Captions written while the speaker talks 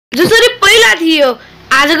जसरी पहिला थियो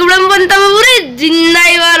आजको बेलामा पनि तपाईँ पुरै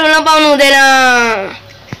जिन्दाइवार हुन पाउनु हुँदैन।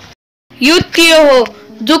 यो त्यो हो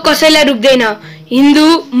जो कसैलाई रुक्दैन, हिन्दू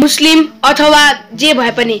मुस्लिम अथवा जे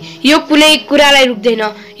भए पनि यो कुनै कुरालाई रुक्दैन।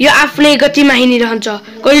 यो आफ्नै गतिमा हिँडिरहन्छ,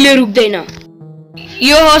 कहिले रुक्दैन।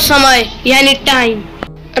 यो हो समय यानी टाइम।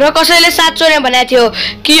 र कसैले साँचो नै भनेको थियो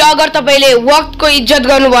कि अगर तपाईले वक्तको इज्जत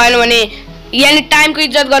गर्नु भएन भने यानी टाइमको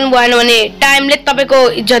इज्जत गर्नु भएन भने टाइमले तपाईको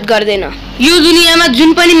इज्जत गर्दैन। यो दुनियामा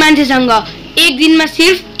जुन पनि मान्छेसँग एक दिनमा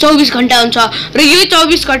सिर्फ 24 घण्टा हुन्छ र यो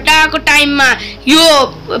 24 घण्टाको टाइममा यो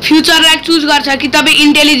फ्युचरलाई चुज गर्छ कि तपाईँ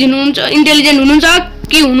इन्टेलिजेन्ट हुनुहुन्छ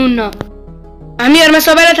कि हुनुहुन्न। हामीहरुमा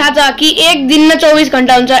सबैलाई थाहा छ कि एक दिनमा 24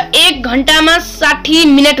 घण्टा हुन्छ, 1 घण्टामा 60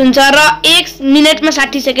 मिनेट हुन्छ र 1 मिनेटमा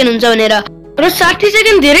 60 सेकेन्ड हुन्छ भनेर। र 60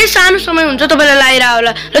 सेकेन्ड धेरै सानो समय हुन्छ तपाईलाई लागिरा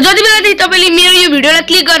होला। र जति बेलादेखि तपाईले मेरो यो भिडियोलाई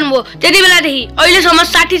क्लिक गर्नुभयो त्यति बेलादेखि अहिलेसम्म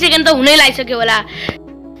 60 सेकेन्ड त हुनै लागिसक्यो होला।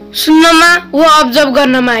 सुन्नमा वा अब्जर्भ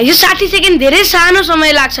गर्नमा यो 60 सेकेन्ड धेरै सानो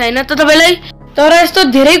समय लाग्छ हैन त तपाईलाई? तर यस्तो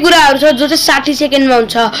धेरै कुराहरु छ जो चाहिँ 60 सेकेन्डमा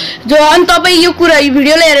हुन्छ। जो अनि तपाई यो कुरा यो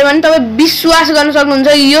भिडियोलाई हेर्यो भने तपाई विश्वास गर्न सक्नुहुन्छ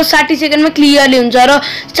यो 60 सेकेन्डमा क्लियरली हुन्छ र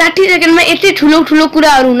 60 सेकेन्डमा यति ठुलो ठुलो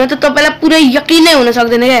कुराहरु हुन त तपाईलाई पुरै यकिनै हुन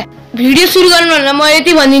सक्दैन के। भिडियो सुरु गर्नुभन्दा म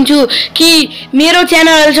यति भनिदिन्छु कि मेरो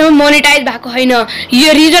च्यानल अहिलेसम्म मोनेटाइज भएको छैन।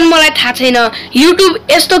 यो रिजन मलाई थाहा छैन। युट्युब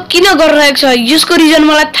यस्तो किन गरिरहेको छ यसको रिजन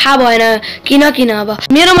मलाई थाहा भएन। किन अब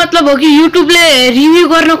मेरो मतलब हो कि युट्युबले रिभ्यू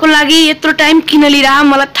गर्नको लागि यत्रो टाइम किन लिइरहा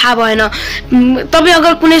मलाई थाहा भएन। तपाई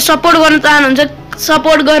अगर कुनै सपोर्ट गर्न चाहनुहुन्छ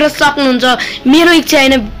सपोर्ट गर्न सक्नुहुन्छ। मेरो इच्छा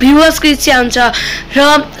हैन, भ्युअर्सको इच्छा हुन्छ। र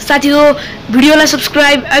साथीहरु भिडियोलाई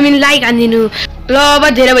सब्स्क्राइब लाइक हान्दिनु। ल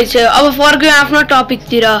अब धेरै भइसक्यो, अब फर्क्यौं आफ्नो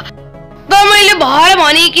टपिकतिर। त मैले भरे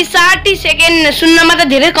भने कि 60 सेकेन्ड सुन्नमा त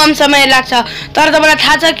धेरै कम समय लाग्छ, तर तपाईलाई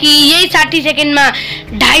थाहा छ कि यही 60 सेकेन्डमा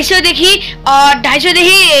 250 देखि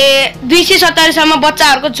 270 सम्म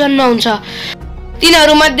बच्चाहरुको जन्म हुन्छ।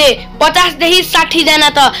 तिनीहरु मध्ये 50 देखि 60 जना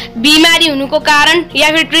त बिमारी हुनुको कारण या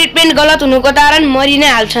फिर ट्रिटमेन्ट गलत हुनुको कारण मरि नै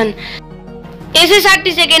हाल्छन्। यसै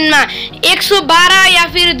 60 सेकेन्डमा 112 या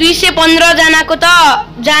फिर 215 जनाको त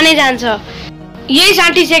जानै जान्छ। यही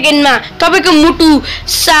 60 सेकेन्डमा तपाईको मुटु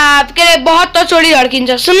 72 चोटी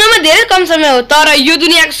धड्किन्छ। सुन्नमा धेरै कम समय हो, तर यो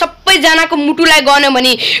दुनियाको सबै जनाको मुटुलाई गन्यो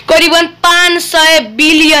भने करिबन 500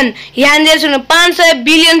 बिलियन, यहाँ सुन्नु 500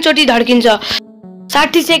 बिलियन चोटी धड्किन्छ।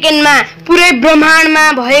 60 सेकेन्डमा पुरै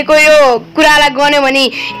ब्रह्माण्डमा भएको यो कुरालाई गन्यो भने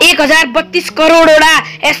 1032 करोडवटा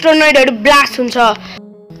एस्ट्रोनोइडहरु ब्लास्ट हुन्छ।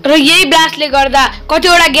 र यही ब्लास्टले गर्दा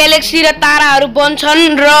कतिवटा ग्यालेक्सी र ताराहरु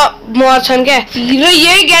बन्छन् र मर्छन् के। र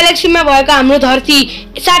यही ग्यालेक्सीमा भएको हाम्रो धरती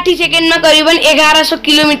 60 सेकेन्डमा करिबन 1100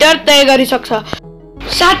 किलोमिटर तय गरिसक्छ।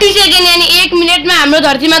 60 सेकेन्ड यानी 1 मिनेटमा हाम्रो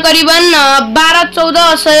धरतीमा करिबन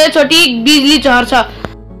 12-1400 चोटी बिजुली झर्छ।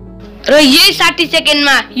 र यही 60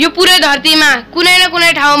 सेकेन्डमा यो पुरै धरतीमा कुनै न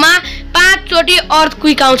कुनै ठाउँमा 5 चोटी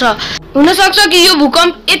अर्थक्वेक आउँछ। हुन सक्छ कि यो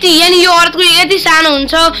भूकम्प यति यानी यो अर्थक्वेक यति सानो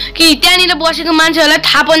हुन्छ कि त्यहाँनिर बसेको मान्छेहरुलाई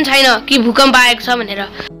थाहा पनि छैन कि भूकम्प आएको छ भनेर।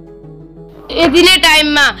 यति नै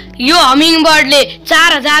टाइममा यो हमिङ बर्डले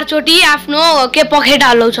 4000 चोटी आफ्नो पखेटा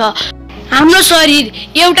हल्लाउँछ। हाम्रो शरीर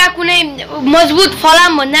एउटा कुनै मजबुत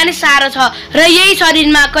फलाम भन्दा नि सारो छ र यही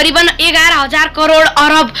शरीरमा करिबन 11000 करोड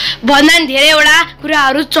अरब भन्दा नि धेरैवटा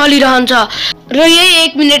कुराहरु चलिरहन्छ। र यही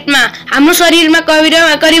 1 मिनेटमा हाम्रो शरीरमा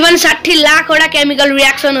करिबन 60 लाखवटा केमिकल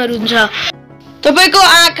रियाक्सनहरु हुन्छ। तपाईको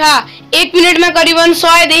आँखा 1 मिनेटमा करिबन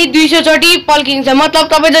 100 देखि 200 चोटी पल्किन्छ। मतलब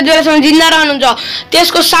तपाई जति बेलासम्म जिन्दा रहनुहुन्छ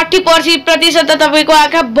त्यसको 60% त तपाईको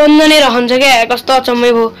आँखा बन्द नै रहन्छ के। कस्तो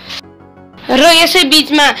अचम्मै भयो। र यसै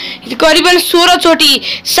बीचमा करिबन 16 चोटी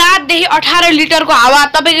 7 देखि 18 लिटरको हावा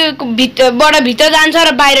तपाईको भित्रबाट भित्र जान्छ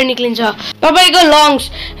र बाहिर निक्लिन्छ। तपाईको लङ्स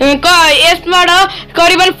यसबाट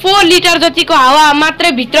करिबन 4 लिटर जतिको हावा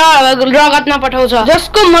मात्र भित्र रगतमा पठाउँछ,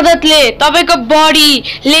 जसको मद्दतले तपाईको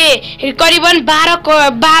बडीले करिबन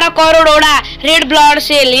 12 करोडवटा रेड ब्लड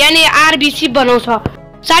सेल यानी आरबीसी बनाउँछ।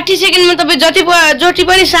 60 सेकेन्डमा तपाई जति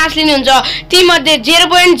पनि सास लिनुहुन्छ ती मध्ये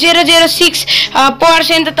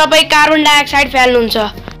 0.006% तपाई कार्बन डाइअक्साइड फाल्नुहुन्छ।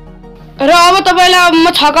 र अब तपाईलाई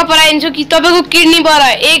म छक्क पराइदिन्छु कि तपाईको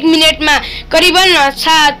किडनीबाट 1 मिनेटमा करिबन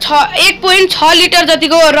 1.6 लिटर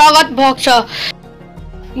जतिको रगत बग्छ।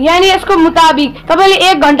 यानी यसको मुताबिक तपाईले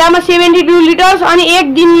 1 घण्टामा 72 लिटर्स अनि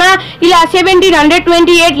 1 दिनमा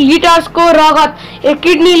 1728 लिटर्सको रगत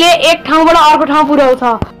किडनीले एक ठाउँबाट अर्को ठाउँ पुर्याउँछ।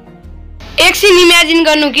 एकछिन इमेजिन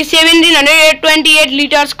गर्नु कि 1728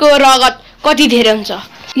 लिटर्सको रगत कति धेरै हुन्छ।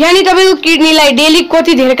 यानी तपाईको किडनीलाई डेली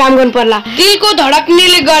कति धेरै काम गर्नु पर्ला। दिलको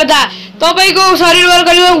धडकनेले गर्दा तपाईको शरीरबाट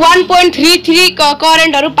करिबन 1.33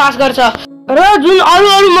 करेन्टहरु पास गर्छ। र जुन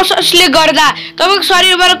अरु मसल्सले गर्दा तपाईको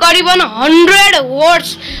शरीरबाट करिबन 100 वोल्ट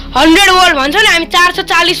भन्छ नि हामी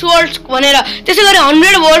 440 वोल्ट भनेर, त्यसैगरी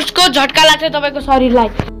 100 वोल्टको झट्का लाग्छ तपाईको शरीरलाई।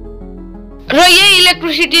 र यही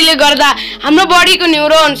इलेक्ट्रिसिटीले गर्दा हाम्रो बडीको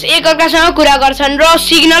न्युरोन्स एकअर्कासँग कुरा गर्छन् र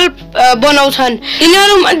सिग्नल बनाउँछन्।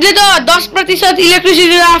 यिनीहरूमध्ये त 10%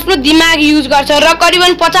 इलेक्ट्रिसिटी आफ्नो दिमाग युज गर्छ र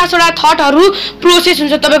करिबन 50 वटा थटहरू प्रोसेस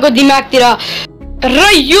हुन्छ तपाईँको दिमागतिर। र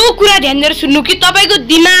यो कुरा ध्यान दिएर सुन्नु कि तपाईँको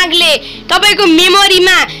दिमागले तपाईँको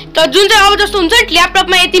मेमोरीमा त जुन चाहिँ अब जस्तो हुन्छ नि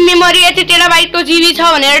ल्यापटपमा यति मेमोरी यति टेराबाइटको जिबी छ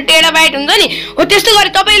भनेर टेराबाइट हुन्छ नि हो त्यस्तो गरी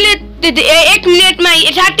तपाईँले 1 मिनेटमा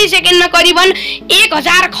 60 सेकेन्डमा करिबन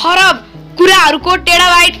 1000 खरब कुराहरूको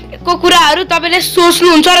टेराबाइटको कुराहरू तपाईँले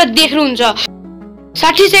सोच्नुहुन्छ र देख्नुहुन्छ।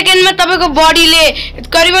 60 सेकेन्डमा तपाईँको बडीले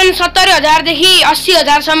करिबन 70,000 देखि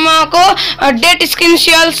 80,000 सम्मको डेड स्किन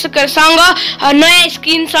सेल्ससँग नयाँ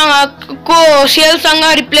स्किनको सेलसँग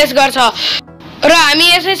रिप्लेस गर्छ। र हामी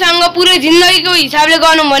यसैसँग पुरै जिन्दगीको हिसाबले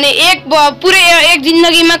गर्नु भने पुरै एक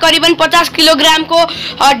जिन्दगीमा करिबन 50 किलोग्रामको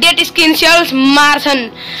डेड स्किन सेल्स मार्छन्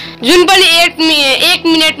जुन पनि 1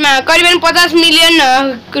 मिनेटमा करिबन 50 मिलियन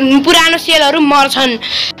पुरानो सेलहरू मर्छन्।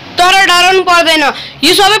 तर डराउनु पर्दैन,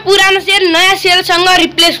 यो सबै पुरानो सेल नयाँ सेलसँग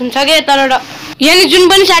रिप्लेस हुन्छ के। तर यानी जुन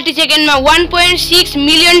पनि 60 सेकेन्डमा 1.6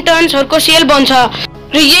 मिलियन टन्सहरूको सेल बन्छ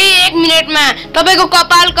र यही 1 मिनेटमा तपाईँको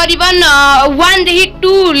कपाल करिबन 1 देखि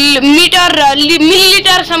 2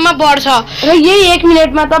 मिलिलिटरसम्म बढ्छ र यही 1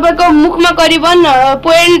 मिनेटमा तपाईँको मुखमा करिबन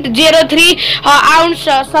 0.03 आउन्स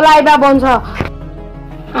सलाइभा बन्छ।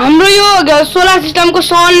 हाम्रो यो सोलर सिस्टमको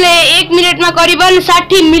सनले 1 मिनेटमा करिबन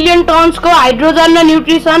 60 मिलियन टन्सको हाइड्रोजन र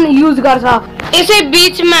न्युट्रिसन युज गर्छ। यसै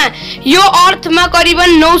बीचमा यो अर्थमा करिबन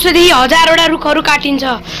 900 देखि 1000 वटा रुखहरू काटिन्छ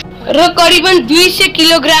र करिबन 200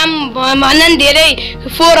 किलोग्राम भन्दा धेरै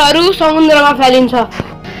फोहोरहरू समुद्रमा फालिन्छ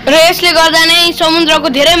र यसले गर्दा नै समुद्रको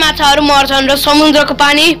धेरै माछाहरू मर्छन् र समुद्रको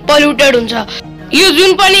पानी पोल्युटेड हुन्छ। यो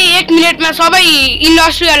जुन पनि 1 मिनेटमा सबै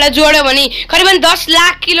इन्डस्ट्रीहरूलाई जोड्यो भने करिबन 10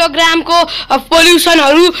 लाख किलोग्रामको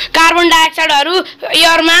पोल्युसनहरू कार्बन डाइअक्साइडहरू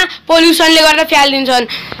एयरमा पोल्युसनले गर्दा फ्यालिदिन्छन्।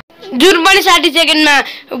 जुन पनि 60 सेकेन्डमा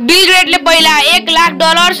बिल गेट्सले पहिला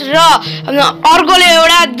 $1,00,000 र अर्कोले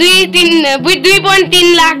एउटा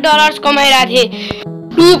 2.3 लाख $2.3 कमाइरहेको थिए।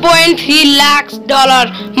 $2.3 लाख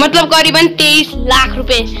मतलब करिबन 23 लाख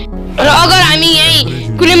रुपियाँ। र अगर हामी यही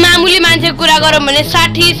कुनै मामुली मान्छेको कुरा गरौँ भने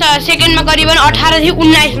 60 सेकेन्डमा करिबन 18 देखि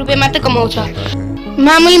 19 रुपियाँ मात्र कमाउँछ।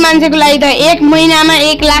 मामुली मान्छेको लागि त 1 महिनामा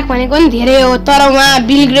 1 लाख भनेको नि धेरै हो, तर उहाँ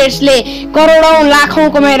बिल गेट्सले करोडौं लाखौं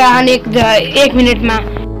कमाइरहने 1 मिनेटमा।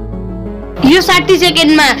 यो 60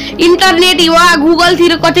 सेकेन्डमा इन्टरनेट वा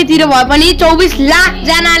गुगलतिर कतैतिर भए पनि 24 लाख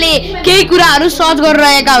जनाले केही कुराहरू सर्च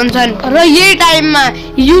गरिरहेका हुन्छन् र यही टाइममा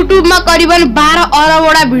युट्युबमा करिबन 12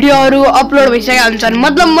 अरबवटा भिडियोहरू अपलोड भइसकेका हुन्छन्।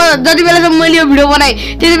 मतलब म जति बेलासम्म मैले यो भिडियो बनाएँ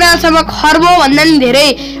त्यति बेलासम्म खर्बौं भन्दा नि धेरै,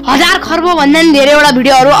 1000 खर्बौं भन्दा नि धेरैवटा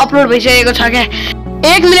भिडियोहरू अपलोड भइसकेको छ क्या।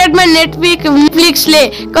 1 मिनेटमा नेटफ्लिक्सले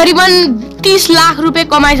करिबन 30 लाख रुपियाँ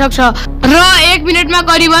कमाइसक्छ र 1 मिनेटमा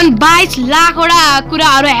करिबन 22 लाखवटा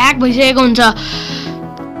कुराहरू ह्याक भइसकेको हुन्छ।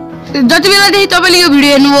 जति बेलादेखि तपाईँले यो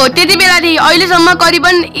भिडियो हेर्नुभयो त्यति बेलादेखि अहिलेसम्म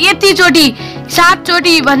करिबन 7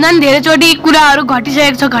 चोटि भन्दा पनि धेरै चोटि कुराहरू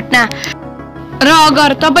घटिसकेको छ घटना। र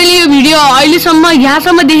अगर तपाईँले यो भिडियो अहिलेसम्म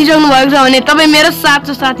यहाँसम्म देखिसक्नु भएको छ भने तपाईँ मेरो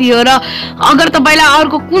साथी हो र अगर तपाईँलाई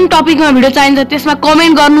अर्को कुन टपिकमा भिडियो चाहिन्छ त्यसमा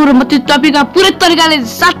कमेन्ट गर्नु र म त्यो टपिकमा पुरै तरिकाले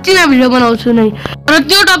साँच्चीमा भिडियो बनाउँछु नै र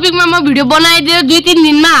त्यो टपिकमा म भिडियो बनाइदिएर 2-3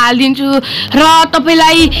 दिनमा हालिदिन्छु र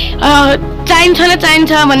तपाईँलाई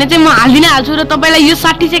चाहिन्छ भने चाहिँ म हालिदिनै हाल्छु र तपाईँलाई यो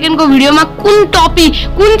 60 सेकेन्डको भिडियोमा कुन टपिक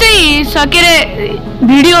कुन चाहिँ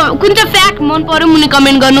भिडियो कुन चाहिँ फ्याक्ट मन पर्यो मुनि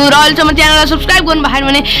कमेन्ट गर्नु र अहिलेसम्म च्यानललाई सब्स्क्राइब गर्नु भएन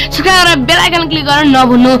भने सब्स्क्राइब गरेर बेल आइकन क्लिक गरेर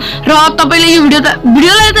नभुल्नु र तपाईँले यो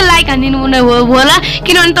भिडियोलाई त लाइक हानिदिनु होला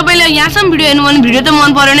किनभने तपाईँले यहाँसम्म भिडियो हेर्नु भने भिडियो त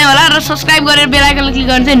मन पर्यो नै होला र सब्स्क्राइब गरेर बेल आइकन क्लिक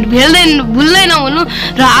गर्नु चाहिँ भुल्दै नहुनु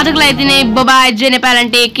र आजको लागि यति नै। Bye bye, Jay Nepal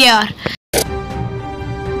and take care.